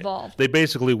Everybody in was on involved. it. They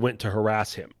basically went to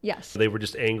harass him. Yes. They were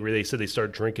just angry. They said they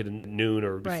started drinking at noon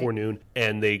or before Right. noon,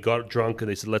 and they got drunk,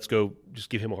 and they said, let's go just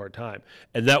give him a hard time.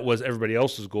 And that was everybody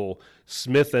else's goal.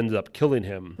 Smith ended up killing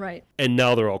him. Right. And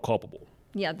now they're all culpable.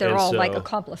 Yeah, they're And all like so-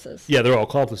 accomplices. Yeah, they're all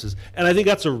accomplices. And I think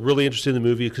that's a really interesting in the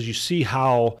movie because you see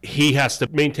how he has to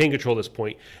maintain control at this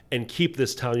point and keep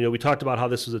this town. You know, we talked about how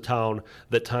this was a town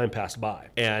that time passed by.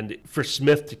 And for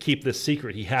Smith to keep this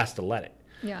secret, he has to let it.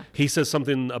 Yeah. He says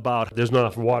something about there's not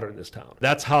enough water in this town.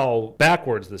 That's how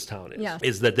backwards this town is. Yeah.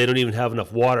 Is that they don't even have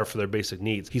enough water for their basic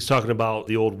needs. He's talking about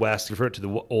the Old West, referred to the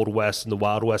Old West and the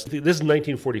Wild West. This is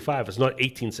 1945. It's not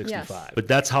 1865. Yes. But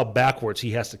that's how backwards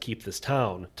he has to keep this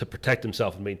town to protect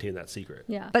himself and maintain that secret.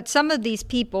 Yeah. But some of these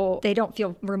people, they don't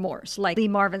feel remorse. Like Lee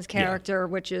Marvin's character,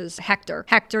 which is Hector.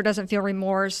 Hector doesn't feel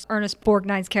remorse. Ernest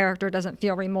Borgnine's character doesn't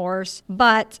feel remorse.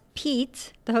 But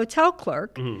Pete, the hotel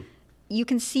clerk, you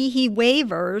can see he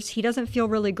wavers. He doesn't feel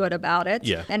really good about it.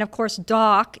 Yeah. And of course,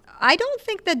 Doc. I don't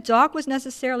think that Doc was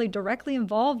necessarily directly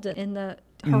involved in the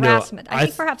harassment. I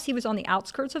think perhaps he was on the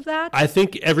outskirts of that. I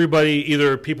think everybody,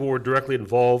 either people were directly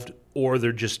involved or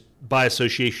they're just by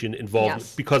association involved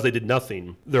Yes. because they did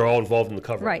nothing. They're all involved in the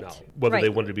cover Right. now, whether Right. they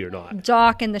wanted to be or not.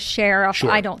 Doc and the sheriff, Sure.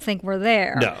 I don't think were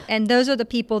there. No. And those are the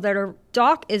people that are,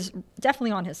 Doc is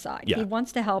definitely on his side. Yeah. He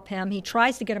wants to help him. He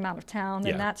tries to get him out of town,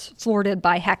 Yeah. and that's thwarted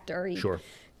by Hector. He Sure.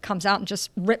 comes out and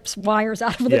just rips wires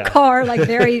out of the Yeah. car, like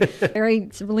very, very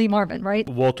Lee Marvin, right?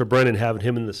 Walter Brennan having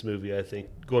him in this movie, I think,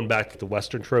 going back to the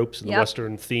Western tropes and the Yep.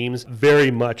 Western themes, very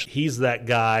much, he's that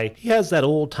guy. He has that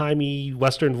old-timey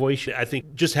Western voice. I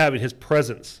think just having his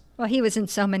presence. Well, he was in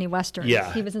so many Westerns.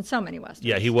 Yeah. He was in so many Westerns.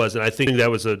 Yeah, he was. And I think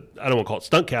that was I don't want to call it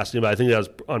stunt casting, but I think that was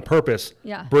on purpose,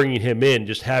 Yeah. bringing him in,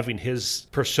 just having his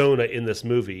persona in this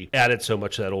movie added so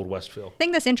much to that Old West feel. The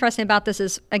thing that's interesting about this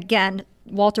is, again,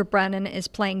 Walter Brennan is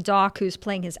playing Doc, who's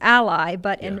playing his ally,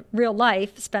 but in real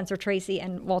life, Spencer Tracy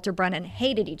and Walter Brennan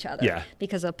hated each other Yeah.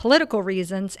 because of political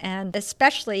reasons, and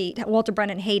especially Walter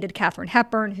Brennan hated Katharine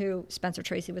Hepburn, who Spencer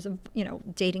Tracy was,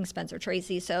 dating Spencer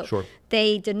Tracy. So Sure.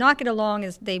 they did not get along,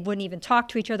 as they wouldn't even talk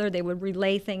to each other. They would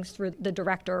relay things through the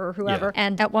director or whoever. Yeah.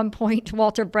 And at one point,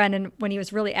 Walter Brennan, when he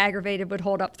was really aggravated, would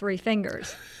hold up 3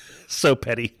 fingers. So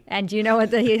petty. And do you know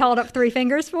what he held up 3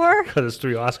 fingers for? Because it's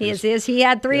 3 Oscars. He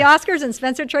had 3 Oscars and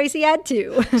Spencer Tracy had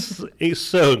 2. He's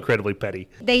so incredibly petty.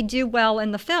 They do well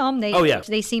in the film.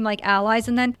 They seem like allies.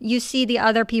 And then you see the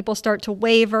other people start to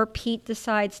waver. Pete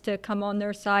decides to come on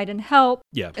their side and help.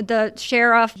 Yeah. The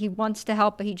sheriff, he wants to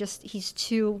help, but he's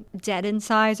too dead in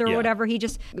size or whatever. He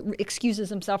just excuses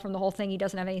himself from the whole thing. He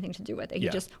doesn't have anything to do with it. He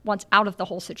just wants out of the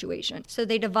whole situation. So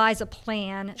they devise a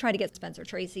plan, try to get Spencer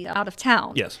Tracy out of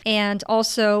town. Yes. And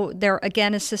also they're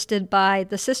again assisted by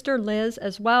the sister Liz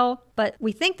as well. But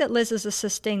we think that Liz is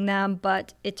assisting them,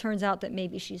 but it turns out that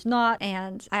maybe she's not.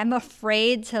 And I'm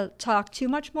afraid to talk too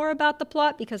much more about the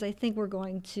plot because I think we're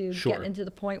going to get into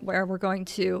the point where we're going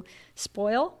to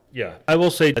spoil. Yeah. I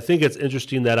will say, I think it's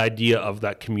interesting, that idea of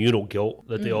that communal guilt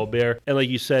that they all bear. And like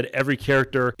you said, every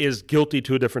character is guilty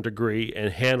to a different degree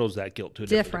and handles that guilt to a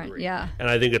different degree. Yeah. And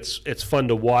I think it's fun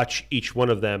to watch each one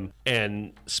of them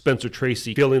and Spencer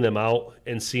Tracy filling them out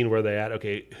and seeing where they're at.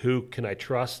 Okay, who can I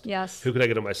trust? Yes. Who can I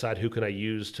get on my side? Who can I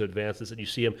use to advance this? And you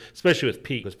see him, especially with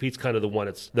Pete, because Pete's kind of the one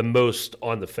that's the most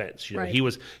on the fence. You know, Right.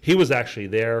 he was actually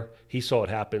there. He saw it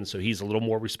happen, so he's a little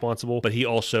more responsible, but he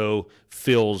also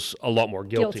feels a lot more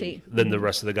guilty. Than the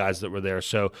rest of the guys that were there.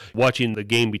 So watching the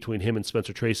game between him and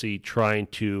Spencer Tracy, trying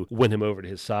to win him over to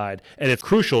his side, and it's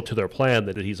crucial to their plan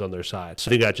that he's on their side. So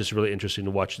I think that's just really interesting to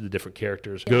watch the different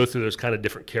characters go through those kind of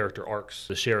different character arcs.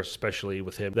 The sheriff, especially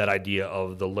with him, that idea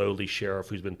of the lowly sheriff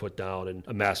who's been put down and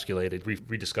emasculated,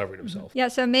 rediscovering himself. Yeah,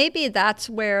 so maybe that's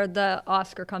where the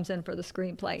Oscar comes in for the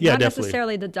screenplay. Yeah, Not definitely.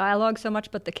 necessarily the dialogue so much,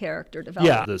 but the character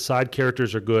development. Yeah, the side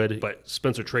characters are good, but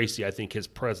Spencer Tracy, I think his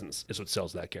presence is what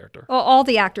sells that character. Well, all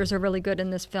the actors are really good in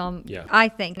this film, Yeah. I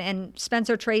think. And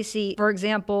Spencer Tracy, for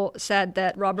example, said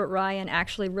that Robert Ryan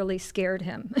actually really scared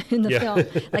him in the film.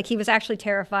 Like, he was actually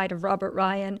terrified of Robert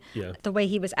Ryan, the way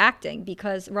he was acting,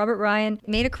 because Robert Ryan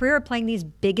made a career of playing these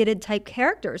bigoted type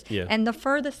characters. Yeah. And the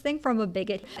furthest thing from a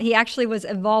bigot, he actually was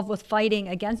involved with fighting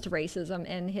against racism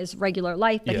in his regular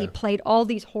life, but he played all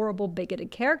these horrible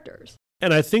bigoted characters.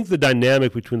 And I think the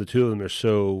dynamic between the two of them is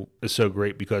so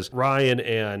great, because Ryan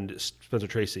and Spencer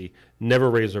Tracy never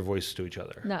raise their voices to each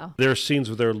other. No. There are scenes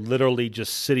where they're literally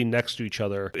just sitting next to each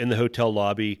other in the hotel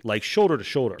lobby, like shoulder to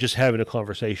shoulder, just having a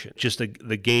conversation. Just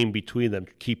the game between them,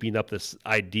 keeping up this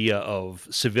idea of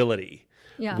civility.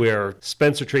 Yeah. Where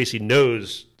Spencer Tracy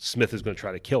knows Smith is going to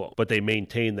try to kill him, but they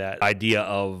maintain that idea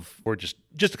of we're just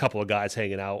a couple of guys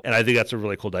hanging out. And I think that's a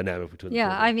really cool dynamic between the two of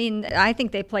them. I mean, I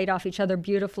think they played off each other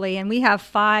beautifully. And we have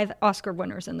 5 Oscar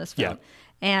winners in this film.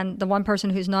 Yeah. And the one person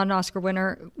who's not an Oscar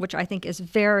winner, which I think is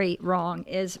very wrong,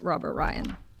 is Robert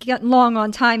Ryan. Getting long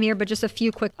on time here, but just a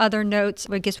few quick other notes.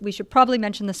 I guess we should probably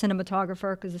mention the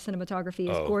cinematographer, because the cinematography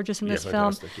is gorgeous in this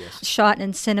film. Yes. Shot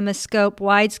in CinemaScope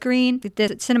widescreen. The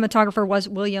cinematographer was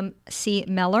William C.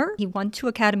 Meller. He won 2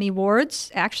 Academy Awards.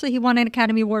 Actually, he won an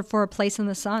Academy Award for A Place in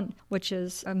the Sun, which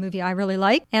is a movie I really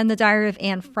like. And The Diary of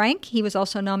Anne Frank. He was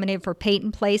also nominated for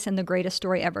Peyton Place and The Greatest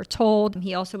Story Ever Told.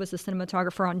 He also was the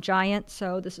cinematographer on Giant,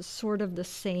 so this is sort of the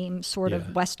same sort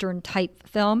of Western type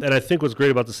film. And I think what's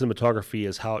great about the cinematography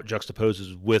is how it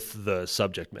juxtaposes with the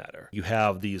subject matter. You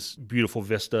have these beautiful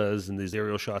vistas and these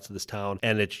aerial shots of this town,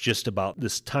 and it's just about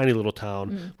this tiny little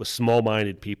town with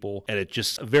small-minded people, and it's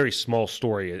just a very small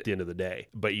story at the end of the day.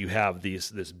 But you have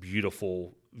this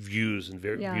beautiful views and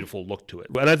very beautiful look to it.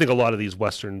 And I think a lot of these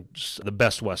Westerns, the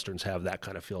best Westerns, have that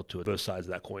kind of feel to it, both sides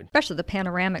of that coin. Especially the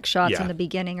panoramic shots in the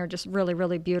beginning are just really,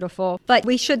 really beautiful. But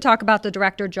we should talk about the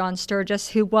director, John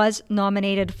Sturges, who was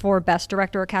nominated for Best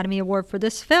Director Academy Award for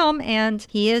this film, and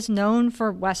he is known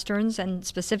for Westerns, and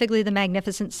specifically The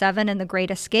Magnificent Seven and The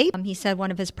Great Escape. He said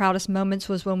one of his proudest moments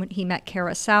was when he met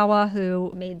Kurosawa,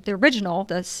 who made the original,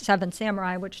 The Seven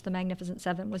Samurai, which The Magnificent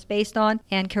Seven was based on,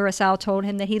 and Kurosawa told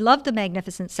him that he loved The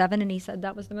Magnificent Seven, and he said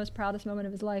that was the most proudest moment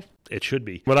of his life. It should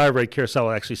be. When I read,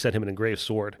 Kurosawa actually sent him an engraved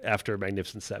sword after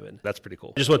Magnificent Seven. That's pretty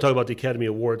cool. I just want to talk about the Academy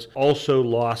Awards. Also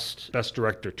lost Best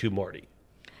Director to Marty.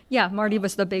 Yeah, Marty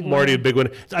was the big one. Marty, a big one.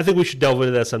 I think we should delve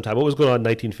into that sometime. What was going on in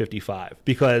 1955?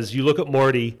 Because you look at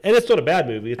Marty, and it's not a bad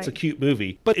movie. It's a cute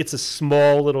movie. But it's a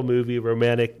small little movie,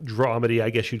 romantic dramedy, I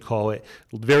guess you'd call it.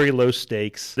 Very low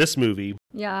stakes. This movie,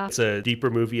 it's a deeper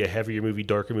movie, a heavier movie,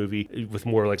 darker movie, with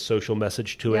more like social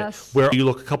message to it. Where you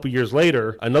look a couple years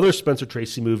later, another Spencer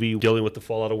Tracy movie dealing with the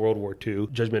fallout of World War II,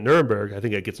 Judgment Nuremberg, I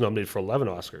think it gets nominated for 11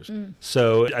 Oscars.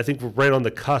 So I think we're right on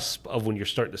the cusp of when you're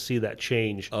starting to see that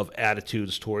change of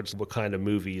attitudes towards what kind of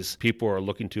movies people are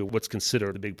looking to, what's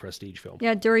considered a big prestige film.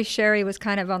 Yeah, Dury Sherry was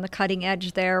kind of on the cutting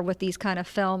edge there with these kind of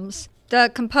films. The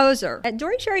composer.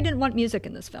 Dorian Sherry didn't want music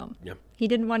in this film. Yeah. He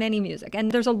didn't want any music.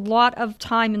 And there's a lot of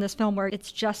time in this film where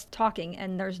it's just talking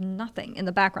and there's nothing in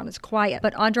the background. It's quiet.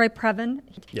 But Andre Previn,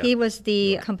 he was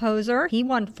the composer. He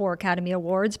won 4 Academy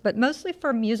Awards, but mostly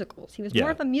for musicals. He was more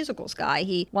of a musicals guy.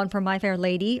 He won for My Fair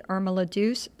Lady, Irma la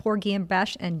Douce, Porgy and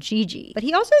Bess, and Gigi. But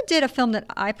he also did a film that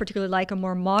I particularly like, a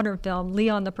more modern film,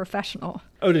 Leon the Professional.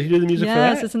 Oh, did he do the music for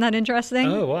that? Yes, isn't that interesting?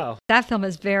 Oh, wow. That film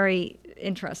is very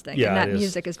interesting, Yeah, and that it is.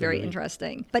 music is very movie.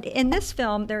 interesting. But in this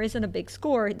film, there isn't a big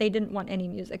score. They didn't want any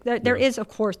music. There is, of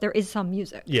course, there is some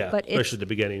music. Yeah, but especially at the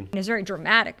beginning. It's very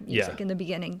dramatic music in the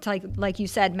beginning. It's like you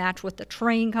said, match with the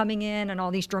train coming in and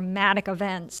all these dramatic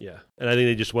events. Yeah. And I think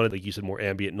they just wanted, like you said, more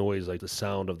ambient noise, like the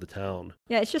sound of the town.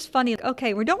 Yeah, it's just funny.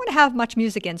 Okay, we don't want to have much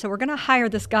music in, so we're going to hire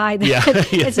this guy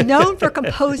that is known for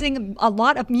composing a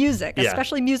lot of music,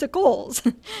 especially musicals.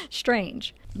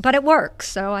 Strange. But it works.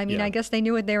 So, I mean, I guess they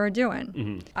knew what they were doing.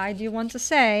 Mm-hmm. I do want to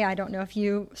say, I don't know if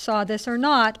you saw this or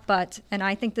not, and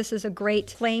I think this is a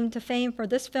great claim to fame for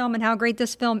this film and how great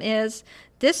this film is.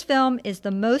 This film is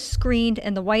the most screened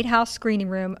in the White House screening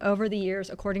room over the years,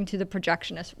 according to the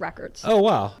projectionist records. Oh,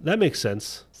 wow. That makes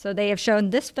sense. So they have shown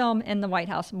this film in the White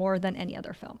House more than any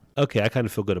other film. Okay, I kind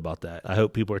of feel good about that. I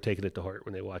hope people are taking it to heart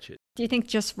when they watch it. Do you think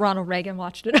just Ronald Reagan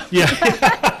watched it?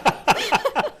 Yeah.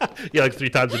 Yeah, like 3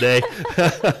 times a day.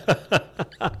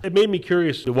 It made me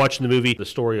curious watching the movie, the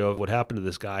story of what happened to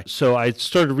this guy. So I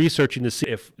started researching to see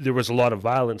if there was a lot of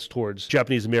violence towards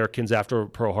Japanese Americans after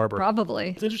Pearl Harbor. Probably.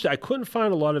 It's interesting. I couldn't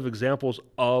find a lot of examples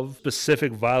of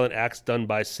specific violent acts done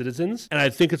by citizens. And I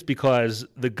think it's because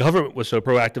the government was so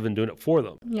proactive in doing it for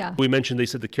them. Yeah. We mentioned they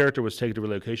said the character was taken to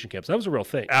relocation camps. That was a real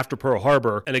thing. After Pearl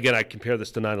Harbor, and again, I compare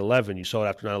this to 9/11. You saw it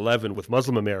after 9/11 with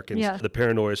Muslim Americans, the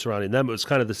paranoia surrounding them. It was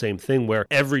kind of the same thing where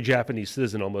every Japanese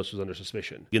citizen almost was under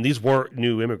suspicion. And these weren't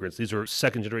new immigrants. These were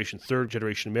second generation, third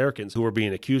generation Americans who were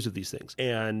being accused of these things.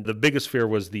 And the biggest fear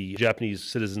was the Japanese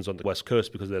citizens on the West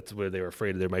Coast because that's where they were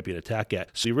afraid there might be an attack at.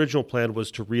 So the original plan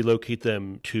was to relocate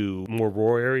them to more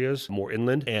rural areas, more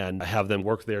inland, and have them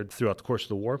work there throughout the course of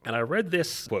the war. And I read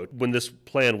this quote when this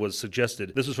plan was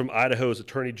suggested. This was from Idaho's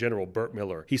Attorney General Burt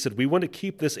Miller. He said, "We want to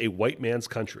keep this a white man's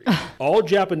country. All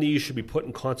Japanese should be put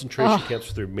in concentration camps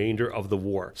for the remainder of the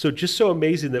war." So just so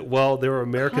amazing that while there were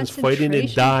Americans fighting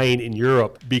and dying in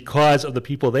Europe because of the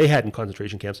people they had in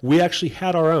concentration camps, we actually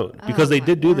had our own because they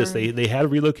did do this. They had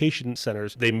relocation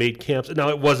centers. They made camps. Now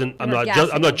it wasn't. I'm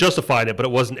not justifying it, but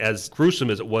it wasn't as gruesome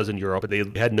as it was in Europe. But they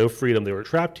had no freedom. They were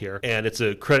trapped here, and it's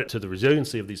a credit to the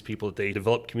resiliency of these people that they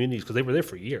developed communities because they were there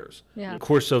for years. Yeah. In the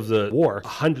course of the war,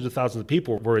 hundreds of thousands of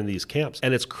people were in these camps,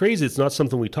 and it's crazy. It's not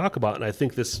something we talk about, and I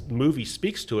think this movie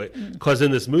speaks to it because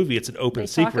in this movie, it's an open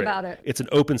secret. Talk about it. It's an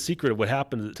open secret of what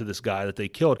happened to this guy that they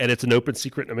killed, and it's an open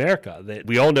secret in America that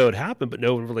we all know it happened, but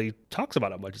no one really talks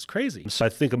about it much. It's crazy. So I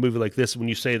think a movie like this, when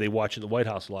you say they watch it in the White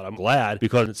House a lot, I'm glad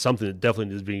because it's something that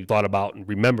definitely needs to be thought about and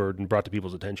remembered and brought to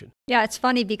people's attention. Yeah, it's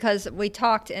funny because we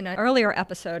talked in an earlier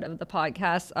episode of the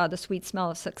podcast, The Sweet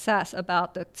Smell of Success,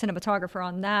 about the cinematographer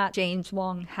on that, James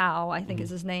Wong Howe, I think is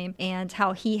his name, and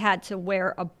how he had to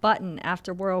wear a button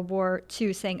after World War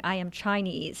II saying, "I am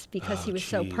Chinese," because he was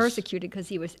so persecuted because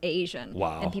he was Asian.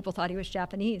 Wow. And people thought he was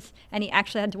Japanese. And he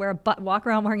actually had to wear walk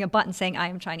around wearing a button saying, "I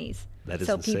am Chinese." That is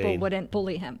so insane. People wouldn't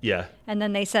bully him. Yeah. And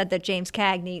then they said that James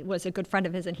Cagney was a good friend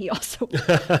of his, and he also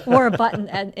wore a button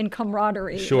in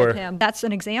camaraderie with him. That's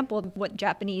an example of what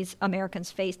Japanese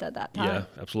Americans faced at that time. Yeah,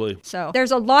 absolutely. So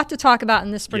there's a lot to talk about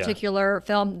in this particular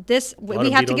film. We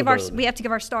have to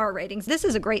give our star ratings. This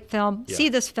is a great film. Yeah. See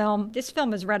this film. This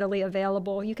film is readily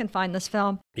available. You can find this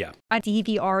film. Yeah. I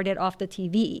DVR'd it off the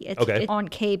TV. It's on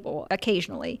cable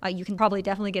occasionally. You can probably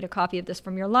definitely get a copy of this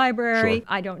from your library. Sure.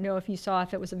 I don't know if you saw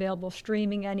if it was available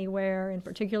streaming anywhere in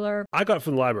particular. I got it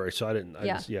from the library, so I didn't.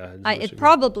 It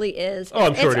probably is. Oh,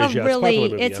 I'm sure it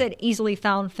is. It's an easily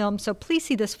found film. So please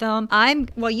see this film.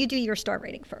 You do your star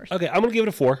rating first. Okay, I'm going to give it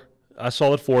a 4. A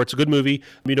solid 4. It's a good movie.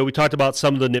 You know, we talked about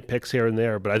some of the nitpicks here and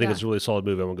there, but I think it's a really solid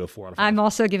movie. I'm going to go 4 out of 5. I'm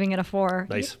also giving it a 4.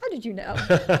 Nice. How did you know?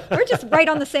 We're just right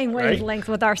on the same wavelength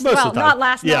with our Most of the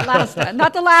time.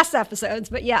 not the last episodes,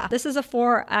 but yeah, this is a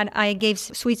 4, and I gave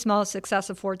Sweet Smell of Success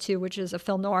a 4 too, which is a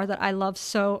film noir that I love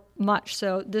so much.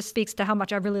 So this speaks to how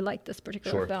much I really like this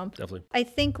particular film. Definitely. I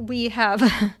think we have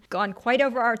gone quite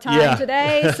over our time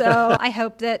today, so I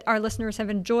hope that our listeners have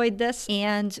enjoyed this,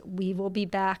 and we will be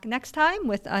back next time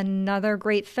with another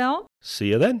great film. See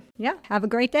you then. Yeah. Have a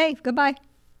great day. Goodbye.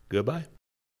 Goodbye.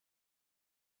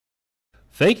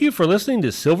 Thank you for listening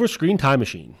to Silver Screen Time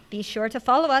Machine. Be sure to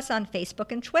follow us on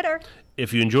Facebook and Twitter.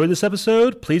 If you enjoyed this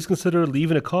episode, please consider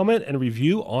leaving a comment and a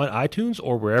review on iTunes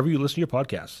or wherever you listen to your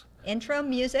podcasts. Intro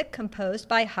music composed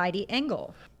by Heidi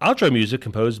Engel. Outro music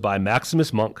composed by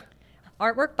Maximus Monk.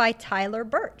 Artwork by Tyler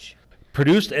Birch.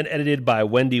 Produced and edited by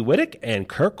Wendy Wittick and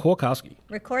Kirk Kolkowski.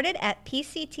 Recorded at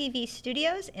PCTV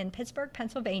Studios in Pittsburgh,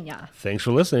 Pennsylvania. Thanks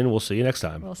for listening. We'll see you next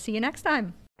time. We'll see you next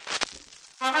time.